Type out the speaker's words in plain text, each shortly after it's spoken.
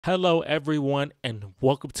Hello everyone and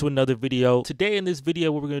welcome to another video. Today in this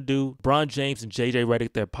video what we're going to do, LeBron James and JJ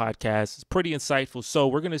Redick, their podcast. It's pretty insightful. So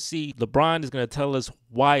we're going to see, LeBron is going to tell us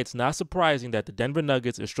why it's not surprising that the Denver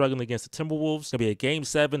Nuggets are struggling against the Timberwolves. It's going to be a game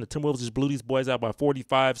 7. The Timberwolves just blew these boys out by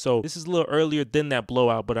 45. So this is a little earlier than that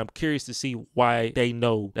blowout, but I'm curious to see why they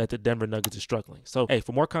know that the Denver Nuggets are struggling. So hey,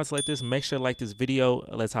 for more content like this, make sure to like this video.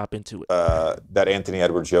 Let's hop into it. That Anthony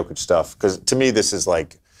Edwards Jokic stuff, because to me this is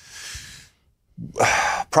like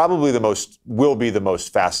probably will be the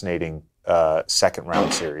most fascinating second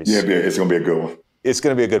round series. Yeah, it's going to be a good one. It's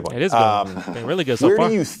going to be a good one. It is good. It's been really good so far. Where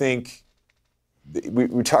do you think, we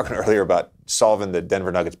were talking earlier about solving the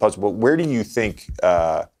Denver Nuggets puzzle, but where do you think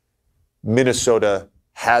Minnesota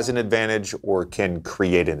has an advantage or can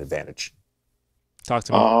create an advantage? Talk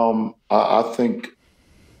to me. I think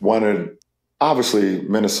obviously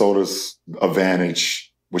Minnesota's advantage,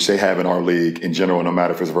 which they have in our league in general, no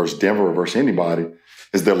matter if it's versus Denver or versus anybody,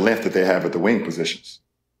 is their length that they have at the wing positions.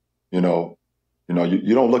 You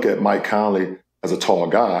don't look at Mike Conley as a tall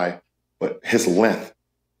guy, but his length.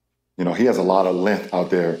 He has a lot of length out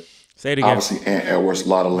there. Say it again. Obviously, Ant Edwards, a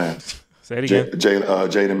lot of length. Say it again.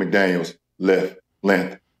 Jaden McDaniels,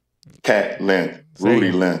 length. Cat, length.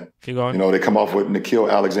 Rudy, length. Keep going. They come off with Nickeil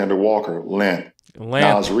Alexander-Walker, length.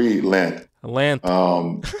 Nas Reed, length. Length. Who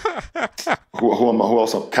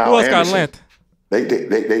else? Kyle Anderson. Got length?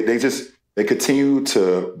 They continue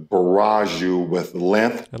to barrage you with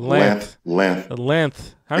length. How many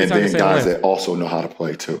and times then guys that also know how to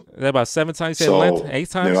play too. Is that about 7 times you said length? 8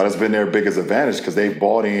 times? That's been their biggest advantage because they've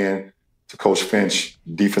bought in to Coach Finch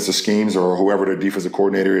defensive schemes or whoever the defensive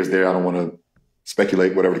coordinator is there. I don't want to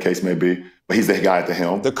speculate, whatever the case may be, but he's the guy at the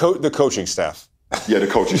helm. The coaching staff. Yeah, the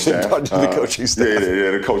coaching staff. The coaching staff.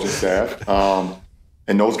 Yeah, the coaching staff.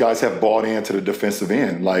 And those guys have bought into the defensive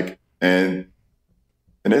end.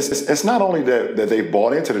 And it's not only that they've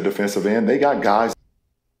bought into the defensive end, they got guys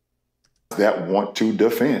that want to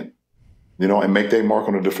defend, and make their mark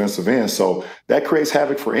on the defensive end. So that creates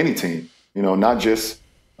havoc for any team, not just,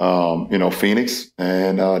 Phoenix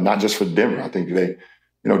and not just for Denver. I think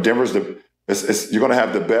Denver's you're going to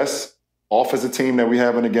have the best offensive team that we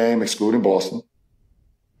have in the game, excluding Boston,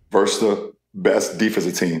 versus the best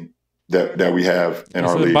defensive team that we have in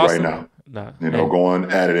our league Boston, right now.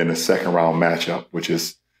 Going at it in a second round matchup, which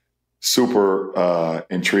is super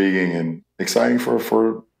intriguing and exciting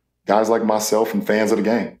for guys like myself and fans of the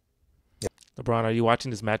game. LeBron, are you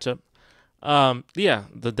watching this matchup? Yeah,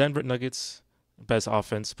 the Denver Nuggets, best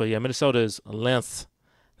offense. But yeah, Minnesota's length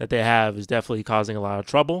that they have is definitely causing a lot of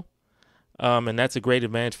trouble. And that's a great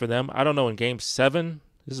advantage for them. I don't know in game 7.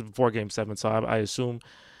 This is before game 7, so I assume.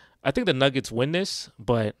 I think the Nuggets win this,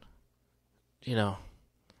 but,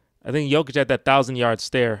 I think Jokic had that 1,000-yard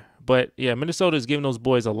stare. But, yeah, Minnesota is giving those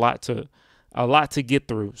boys a lot to get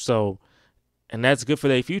through. So, and that's good for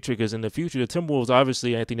their future because in the future, the Timberwolves,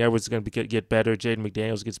 obviously, Anthony Edwards is going to get better. Jaden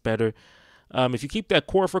McDaniels gets better. If you keep that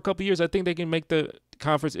core for a couple of years, I think they can make the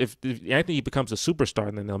conference. If Anthony becomes a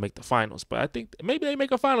superstar, then they'll make the finals. But I think maybe they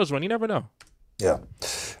make a finals run. You never know. Yeah.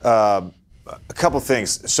 A couple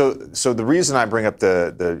things. So the reason I bring up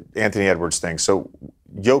the Anthony Edwards thing, so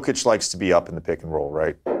Jokic likes to be up in the pick and roll,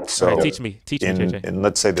 right? So right, teach me, JJ. And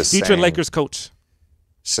let's say the future same Lakers coach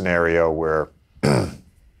scenario where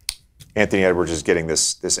Anthony Edwards is getting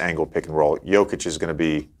this angle pick and roll. Jokic is going to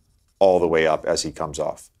be all the way up as he comes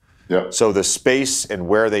off. Yeah. So the space and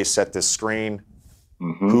where they set this screen,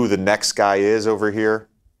 who the next guy is over here,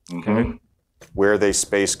 where they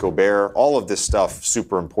space Gobert, all of this stuff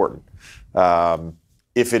super important.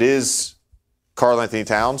 If it is Karl Anthony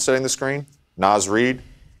Towns setting the screen, Nas Reed,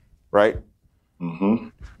 right?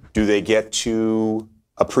 Do they get to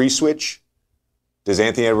a pre-switch? Does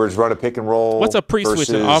Anthony Edwards run a pick and roll? What's a pre-switch?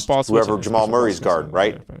 An off-ball switch? Whoever Jamal Murray's guarding,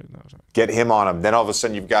 right? Get him on him. Then all of a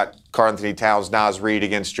sudden you've got Karl Anthony Towns, Nas Reed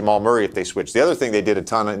against Jamal Murray if they switch. The other thing they did a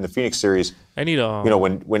ton in the Phoenix series, I need a,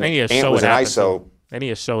 when Ant was in ISO, I need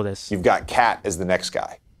to show this. You've got Cat as the next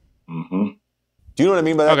guy. Do you know what I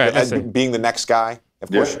mean by that? Okay, being the next guy?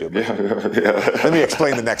 Of course you do. Yeah. Let me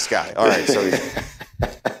explain the next guy. All right, so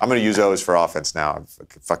I'm going to use those for offense now. I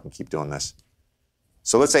fucking keep doing this.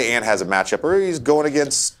 So let's say Ant has a matchup, or he's going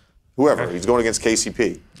against whoever. He's going against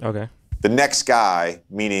KCP. Okay. The next guy,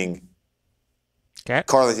 meaning Cat?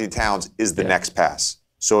 Karl Anthony Towns, is the next pass.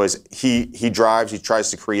 So as he drives, he tries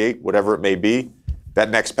to create whatever it may be, that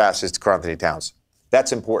next pass is to Karl Anthony Towns.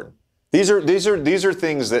 That's important. These are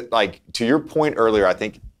things that, like, to your point earlier, I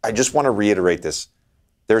think I just want to reiterate this.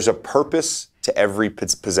 There's a purpose to every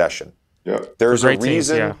possession. Yeah. There's a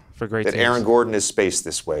reason teams, for great that teams. Aaron Gordon is spaced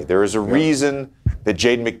this way. There is a reason that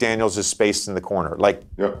Jaden McDaniels is spaced in the corner. Like,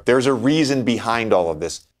 there's a reason behind all of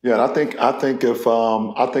this. Yeah, and I think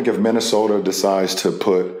if Minnesota decides to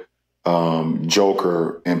put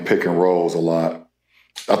Joker in pick and rolls a lot,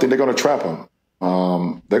 I think they're going to trap him.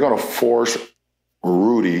 They're going to force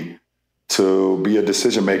Rudy to be a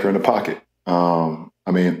decision maker in the pocket.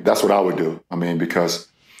 I mean, that's what I would do. I mean, because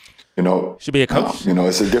should be a coach.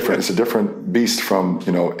 It's a different beast from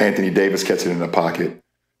Anthony Davis catching in the pocket,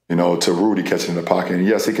 to Rudy catching in the pocket. And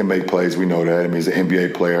yes, he can make plays. We know that. I mean, he's an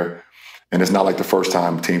NBA player. And it's not like the first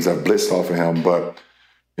time teams have blitzed off of him. But,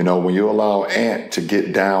 when you allow Ant to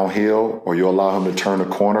get downhill or you allow him to turn a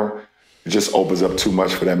corner, it just opens up too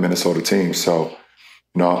much for that Minnesota team. So,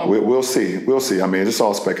 we'll see. We'll see. I mean, it's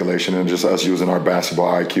all speculation and just us using our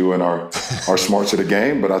basketball IQ and our smarts of the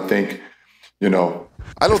game. But I think, I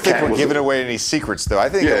don't think we're giving away any secrets, though. I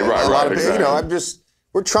think a lot of exactly.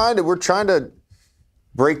 We're trying to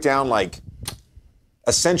break down, like,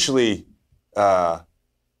 essentially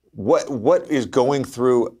what is going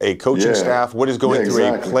through a coaching staff, what is going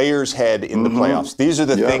through a player's head in the playoffs. These are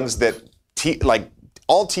the things that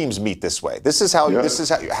all teams meet this way. This is how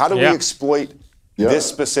do we exploit this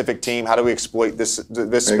specific team? How do we exploit this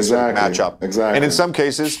specific matchup? Exactly. And in some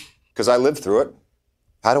cases, because I lived through it,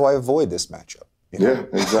 how do I avoid this matchup? Yeah,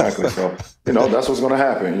 exactly. So, that's what's going to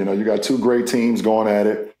happen. You got two great teams going at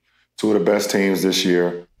it, two of the best teams this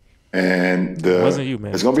year. And it wasn't you,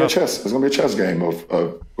 man. It's going to be a chess. It's going to be a chess game of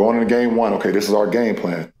going into game one. Okay, this is our game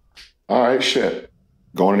plan. All right, shit.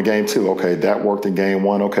 Going into game two. Okay, that worked in game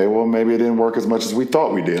one. Okay, well, maybe it didn't work as much as we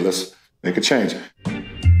thought we did. Let's make a change.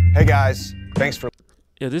 Hey, guys. Thanks for...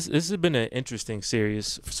 Yeah, this has been an interesting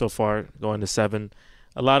series so far, going to 7.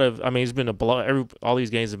 It's been a blow. All these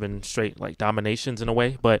games have been straight, like, dominations in a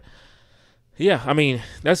way. But, yeah, I mean,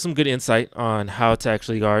 that's some good insight on how to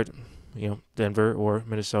actually guard Denver or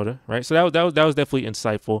Minnesota, right? So that was definitely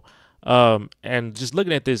insightful. And just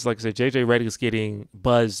looking at this, like I said, JJ Redick is getting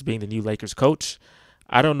buzz being the new Lakers coach.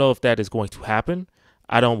 I don't know if that is going to happen.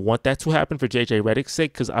 I don't want that to happen for JJ Redick's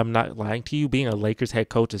sake, because I'm not lying to you. Being a Lakers head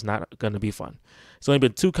coach is not going to be fun. There's only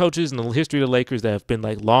been 2 coaches in the history of the Lakers that have been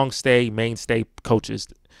like long stay, mainstay coaches.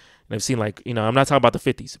 And I've seen I'm not talking about the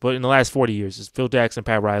 50s, but in the last 40 years, it's Phil Jackson,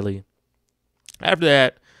 Pat Riley. After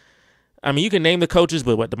that, I mean, you can name the coaches,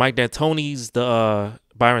 but the Mike D'Antonis, the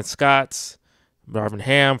Byron Scotts, Marvin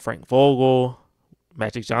Ham, Frank Vogel,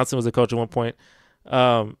 Magic Johnson was a coach at one point,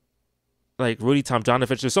 like Rudy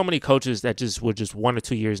Tomjanovich. There's so many coaches that were just 1 or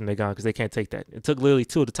 2 years and they're gone because they can't take that. It took literally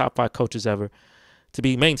 2 of the top 5 coaches ever to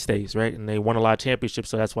be mainstays, right? And they won a lot of championships,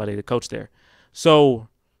 so that's why they're the coach there. So,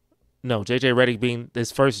 no, JJ Redick being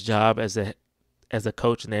his first job as a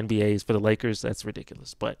coach in the NBA is for the Lakers, that's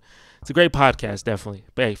ridiculous. But it's a great podcast, definitely.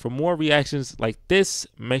 But hey, for more reactions like this,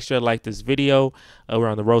 make sure to like this video. We're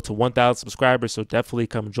on the road to 1,000 subscribers, so definitely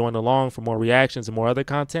come join along for more reactions and more other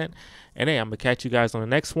content. And hey, I'm going to catch you guys on the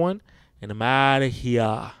next one, and I'm out of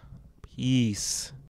here. Peace.